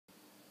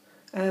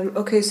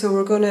Okay, so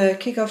we're going to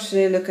kick off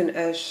today looking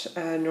at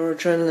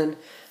noradrenaline,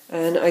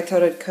 and I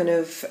thought I'd kind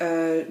of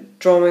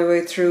draw my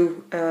way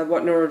through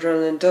what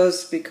noradrenaline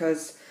does,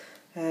 because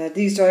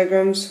these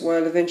diagrams,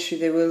 while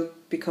eventually they will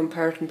become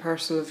part and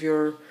parcel of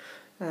your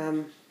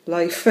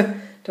life,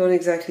 don't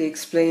exactly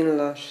explain a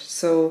lot.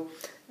 So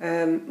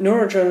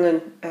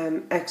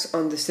noradrenaline acts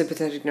on the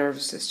sympathetic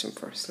nervous system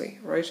firstly,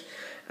 right?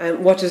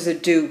 And what does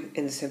it do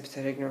in the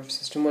sympathetic nervous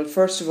system? Well,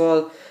 first of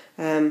all,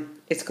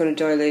 it's going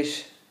to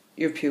dilate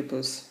your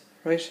pupils,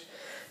 right?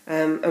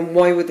 And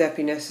why would that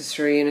be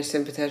necessary in a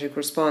sympathetic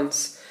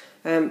response?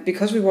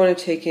 Because we want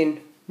to take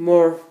in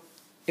more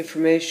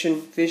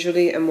information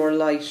visually and more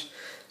light,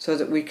 so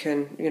that we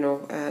can,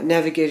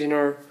 navigate in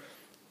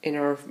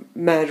our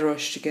mad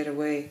rush to get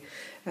away.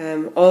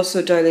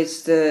 Also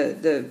dilates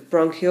the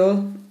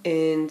bronchiole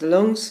in the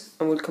lungs,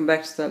 and we'll come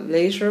back to that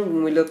later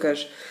when we look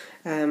at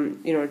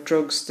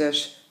drugs that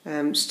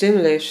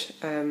stimulate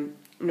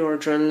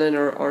noradrenaline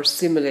or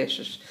simulate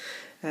it.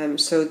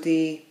 So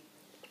the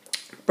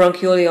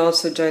bronchioli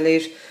also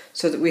dilate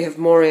so that we have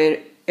more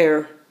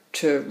air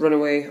to run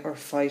away or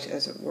fight,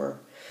 as it were.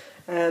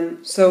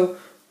 So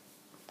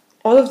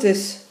all of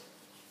this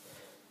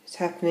is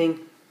happening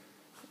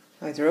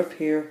either up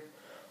here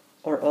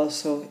or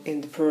also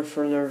in the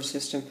peripheral nervous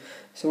system.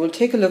 So we'll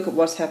take a look at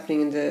what's happening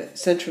in the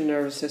central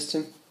nervous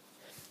system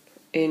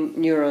in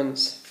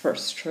neurons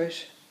first,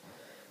 right?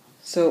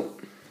 So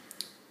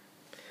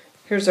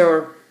here's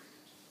our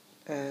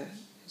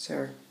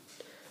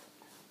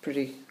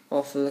pretty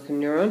awful looking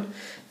neuron,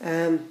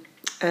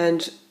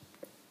 and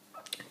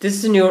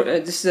this is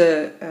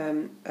a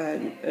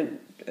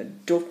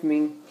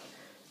dopamine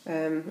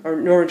or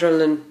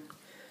noradrenaline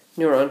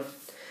neuron,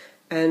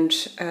 and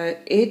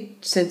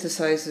it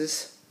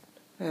synthesizes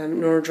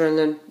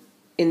noradrenaline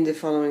in the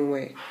following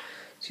way.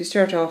 So you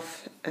start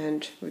off,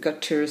 and we've got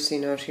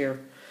tyrosine out here.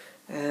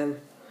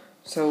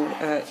 So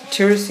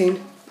tyrosine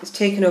is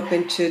taken up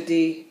into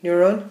the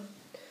neuron,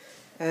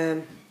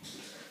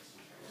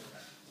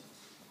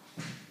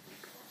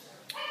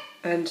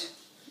 and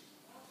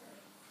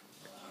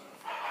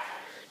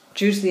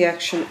due to the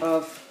action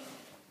of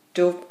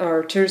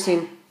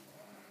tyrosine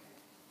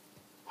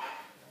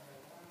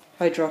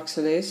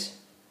hydroxylase,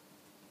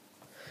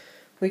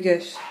 we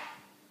get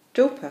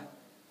dopa.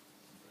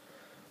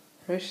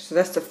 Right, so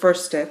that's the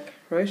first step,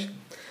 right?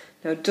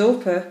 Now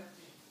dopa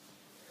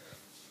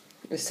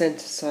is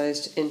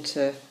synthesized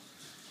into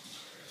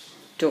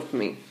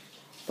dopamine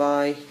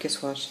by,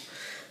 guess what?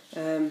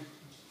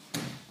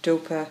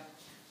 Dopa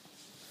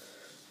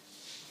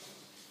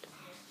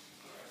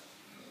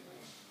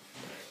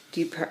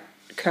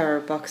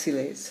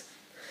decarboxylase.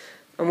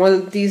 And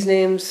while these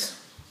names,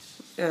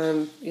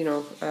 are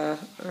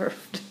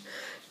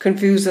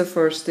confuse at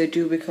first, they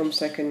do become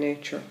second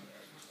nature.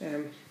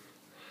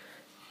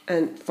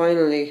 And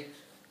finally,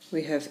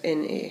 we have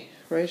Na,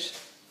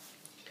 right?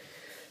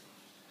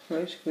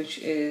 Right, which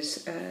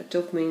is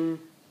dopamine,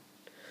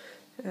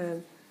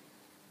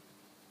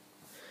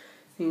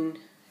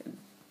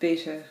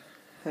 beta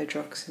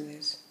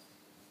hydroxylase.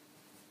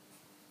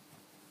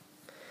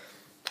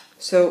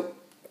 So,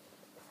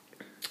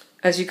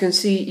 as you can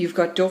see, you've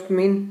got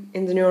dopamine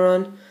in the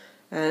neuron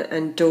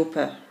and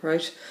dopa,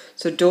 right?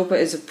 So dopa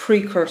is a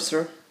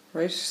precursor,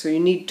 right? So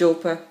you need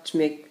dopa to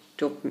make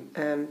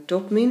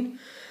dopamine.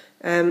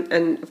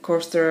 And of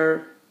course there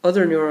are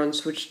other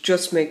neurons which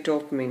just make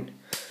dopamine.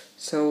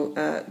 So,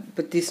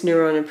 but this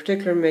neuron in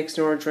particular makes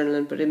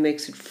noradrenaline, but it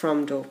makes it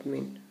from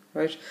dopamine,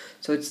 right?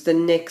 So it's the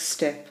next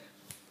step,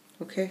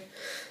 okay?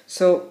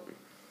 So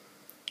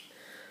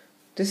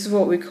this is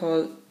what we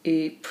call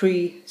a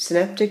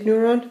presynaptic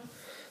neuron.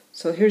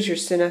 So here's your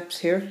synapse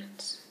here,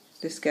 it's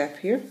this gap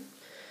here.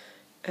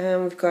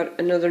 And we've got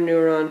another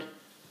neuron.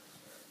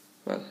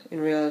 Well,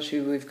 in reality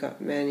we've got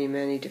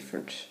many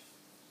different,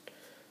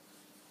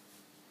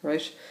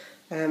 right,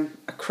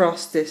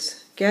 across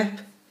this gap.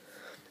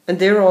 And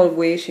they're all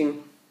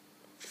waiting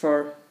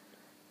for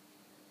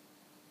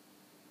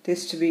for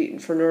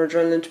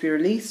noradrenaline to be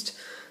released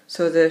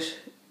so that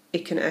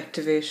it can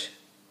activate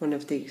one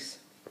of these.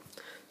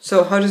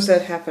 So how does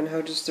that happen?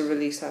 How does the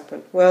release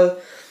happen? Well,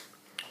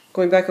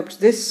 going back up to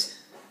this,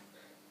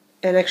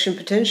 an action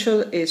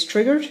potential is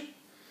triggered,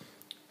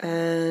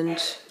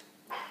 and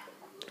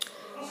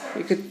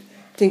you could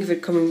think of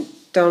it coming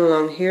down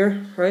along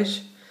here,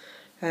 right?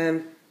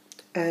 And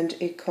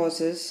it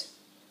causes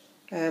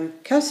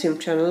calcium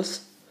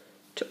channels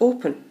to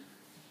open.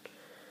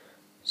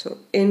 So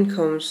in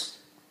comes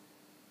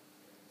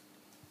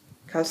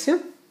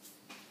calcium,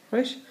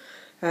 right?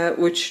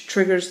 Which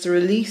triggers the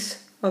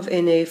release of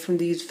Na from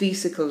these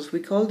vesicles. We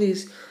call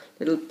these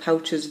little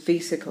pouches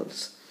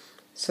vesicles.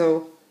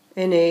 So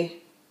Na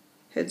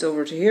heads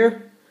over to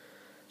here,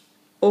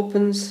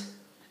 opens,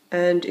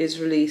 and is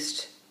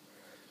released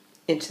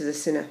into the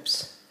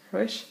synapse,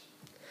 right?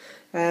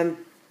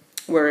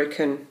 Where it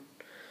can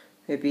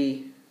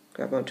maybe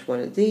grab onto one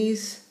of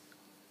these,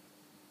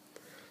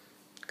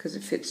 because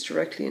it fits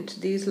directly into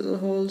these little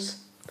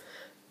holes,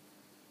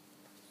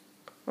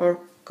 or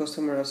go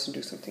somewhere else and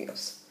do something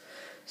else.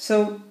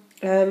 So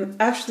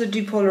After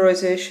the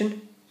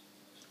depolarization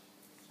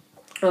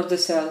of the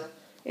cell,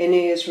 Na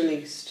is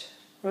released,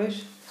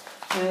 right?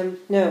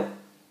 Now,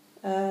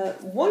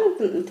 one of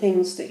the little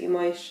things that you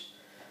might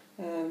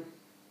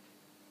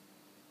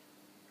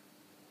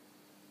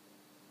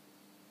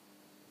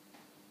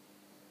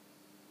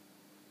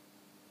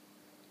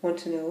want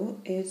to know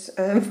is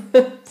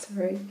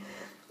sorry,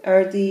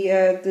 are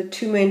the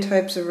two main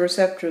types of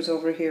receptors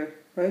over here,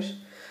 right?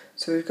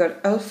 So we've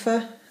got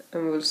alpha,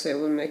 and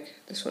we'll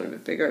make this one a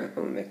bit bigger, and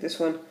we'll make this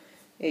one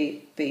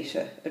a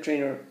beta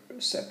adrenal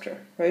receptor,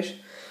 right?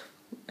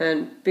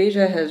 And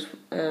beta has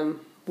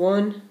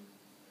 1,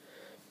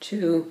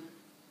 2,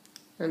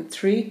 and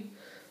 3.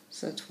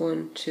 So that's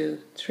 1, 2,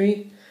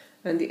 3,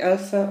 and the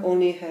alpha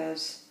only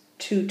has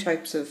 2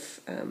 types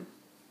of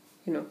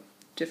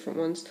different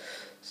ones.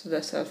 So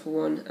that's alpha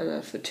 1 and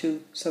alpha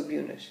 2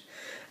 subunit.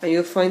 And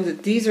you'll find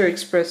that these are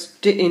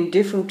expressed in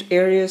different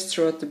areas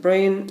throughout the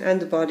brain and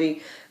the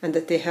body, and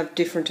that they have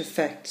different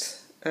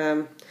effects.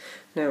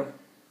 Now,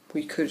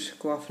 we could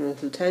go off on a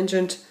little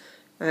tangent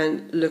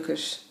and look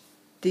at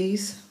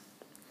these.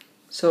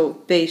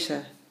 So,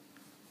 beta.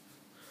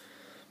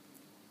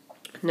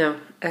 Now,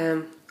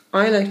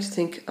 I like to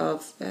think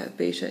of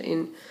beta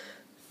in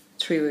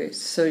 3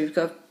 ways. So you've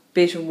got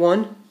beta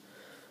 1,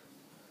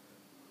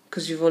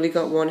 because you've only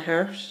got one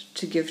heart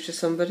to give to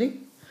somebody.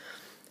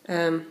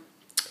 Beta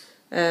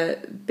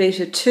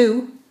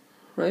 2,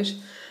 right?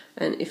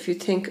 And if you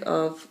think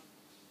of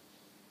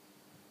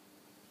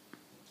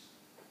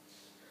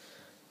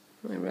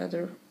a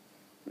rather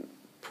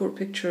poor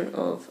picture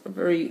of a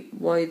very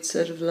wide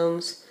set of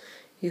lungs,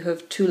 you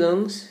have 2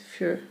 lungs,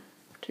 if you're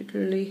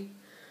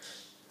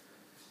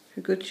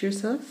good to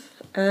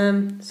yourself.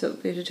 So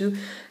beta 2.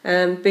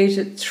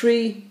 Beta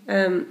 3,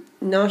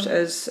 not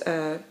as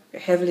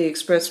heavily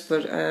expressed,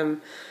 but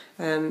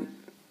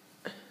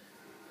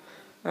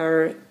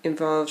are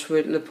involved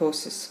with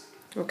liposis.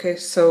 Okay,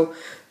 so,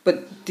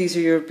 but these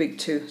are your big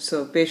 2.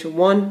 So beta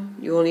 1,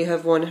 you only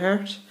have one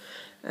heart,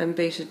 and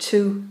beta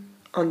 2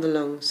 on the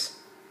lungs.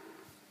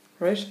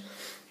 Right?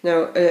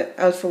 Now,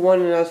 alpha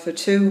 1 and alpha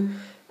 2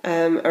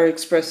 are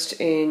expressed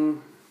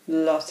in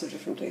lots of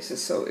different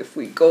places. So if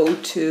we go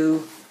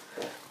to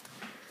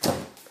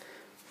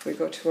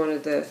one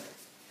of the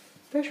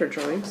better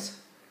drawings,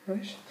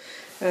 right?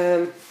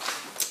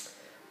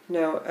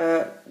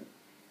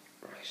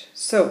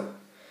 So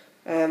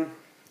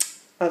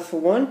alpha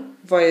 1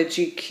 via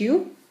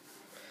GQ,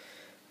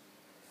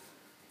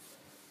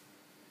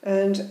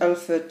 and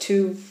alpha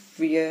 2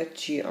 via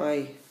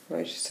GI,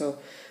 right? So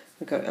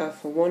we've got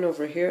alpha 1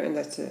 over here, and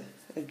that's a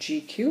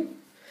GQ,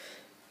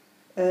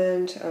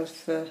 and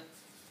alpha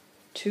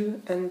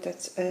 2, and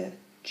that's a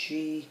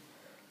GI,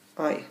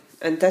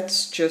 and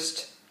that's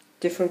just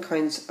different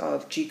kinds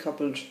of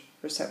G-coupled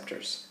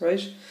receptors,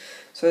 right?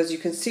 So as you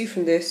can see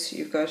from this,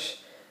 you've got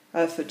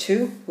alpha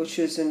 2, which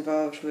is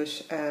involved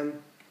with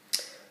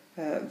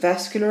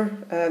vascular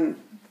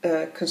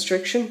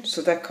constriction.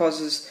 So that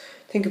causes,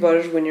 think about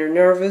it, when you're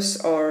nervous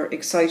or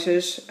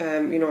excited,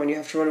 and you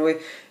have to run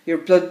away, your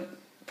blood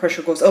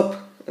pressure goes up,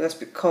 and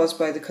that's caused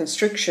by the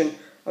constriction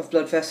of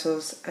blood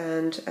vessels,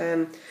 and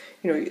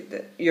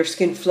your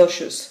skin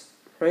flushes,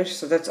 right?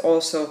 So that's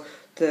also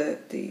the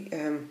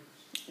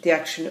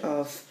action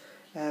of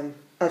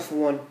alpha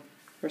 1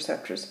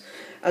 receptors.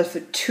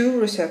 Alpha 2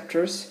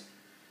 receptors,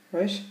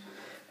 right,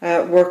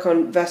 work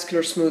on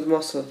vascular smooth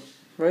muscle,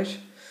 right?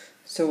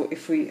 So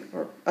if we,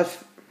 or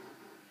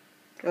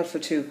alpha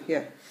 2,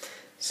 yeah.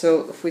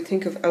 So if we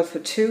think of alpha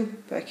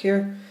 2 back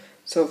here,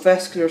 so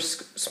vascular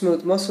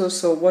smooth muscle,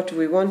 so what do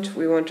we want?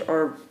 We want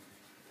our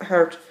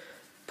heart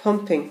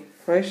pumping,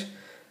 right?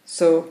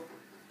 So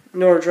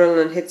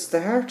noradrenalin hits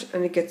the heart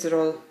and it gets it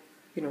all,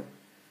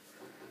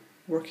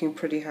 working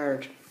pretty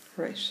hard,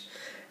 right?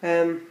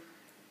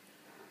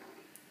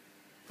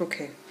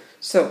 Okay,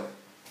 so,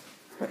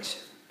 right,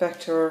 back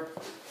to our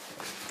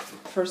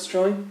first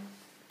drawing.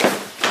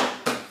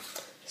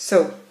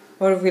 So,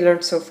 what have we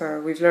learned so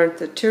far? We've learned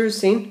that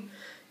tyrosine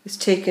is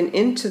taken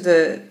into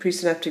the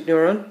presynaptic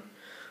neuron,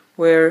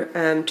 where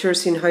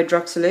tyrosine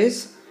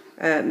hydroxylase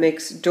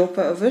makes dopa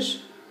of it,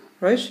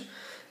 right?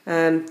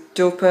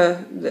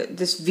 Dopa,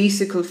 this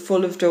vesicle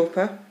full of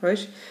dopa,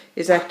 right,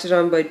 is acted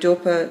on by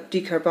dopa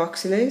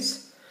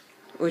decarboxylase,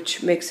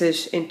 which makes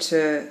it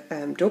into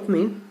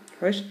dopamine,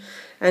 right?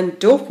 And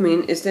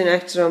dopamine is then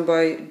acted on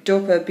by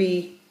dopa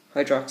B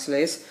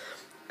hydroxylase,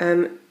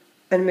 and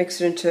makes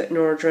it into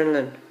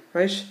noradrenalin,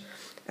 right?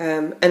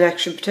 An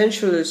action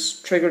potential is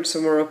triggered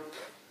somewhere up,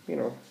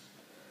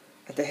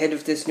 at the head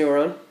of this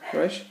neuron,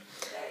 right?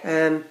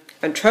 And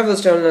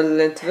travels down on the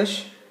length of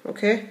it,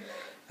 okay?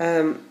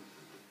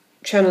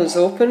 Channels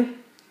open,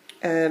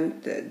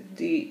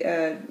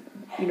 the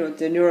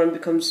neuron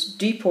becomes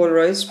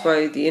depolarized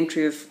by the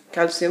entry of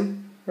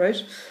calcium,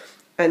 right?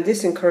 And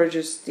this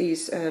encourages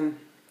these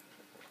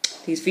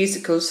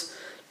vesicles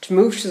to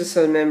move to the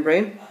cell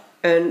membrane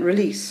and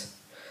release.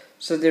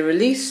 So they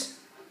release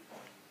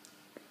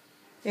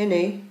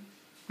Na,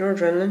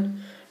 noradrenaline,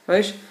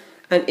 right?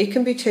 And it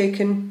can be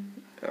taken,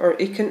 or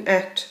it can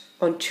act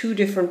on two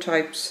different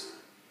types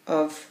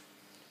of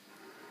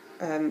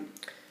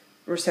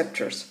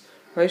receptors,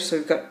 right? So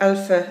we've got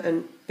alpha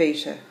and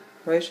beta,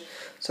 right?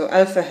 So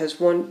alpha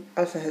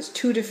has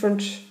two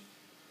different,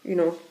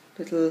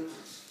 little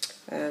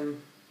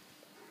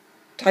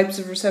types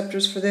of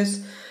receptors for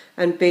this,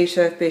 and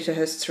beta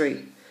has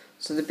three.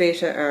 So the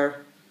beta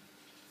are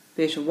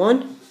beta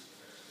 1,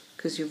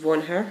 because you have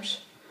one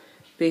heart,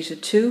 beta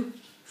 2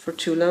 for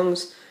two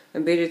lungs,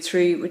 and beta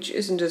 3, which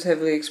isn't as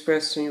heavily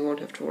expressed and you won't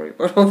have to worry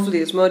about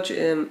hopefully as much,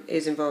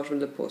 is involved in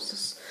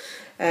liposis.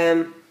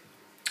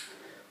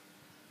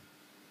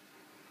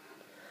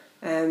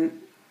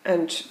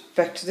 And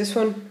back to this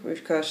one,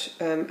 we've got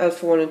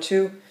alpha 1 and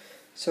 2.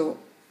 So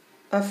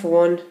alpha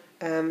 1,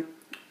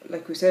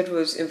 like we said,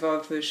 was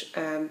involved with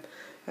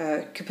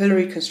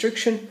capillary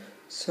constriction.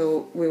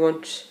 So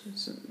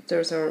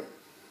there's our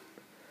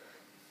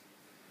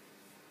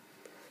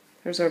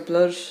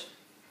blood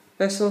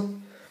vessel,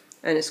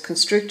 and it's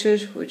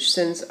constricted, which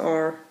sends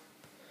our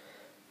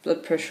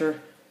blood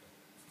pressure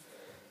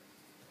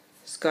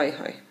sky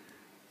high,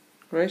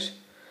 right?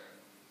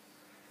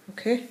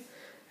 Okay.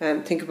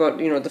 Think about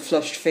the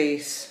flushed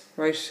face,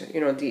 right?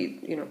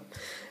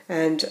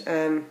 And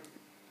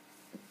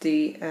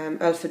the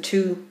alpha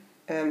 2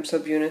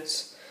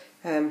 subunits.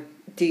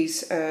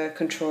 These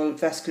control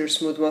vascular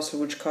smooth muscle,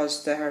 which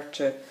cause the heart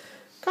to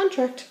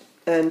contract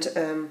and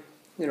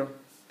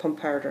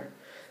pump harder.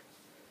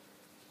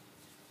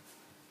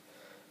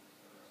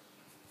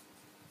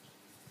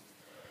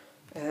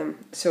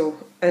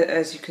 So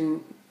as you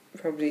can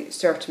probably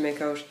start to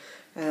make out,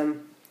 a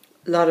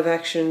lot of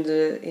action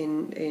with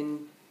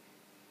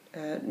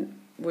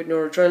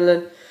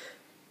noradrenaline.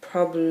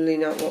 Probably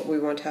not what we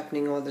want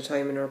happening all the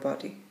time in our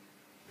body.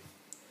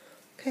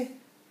 Okay.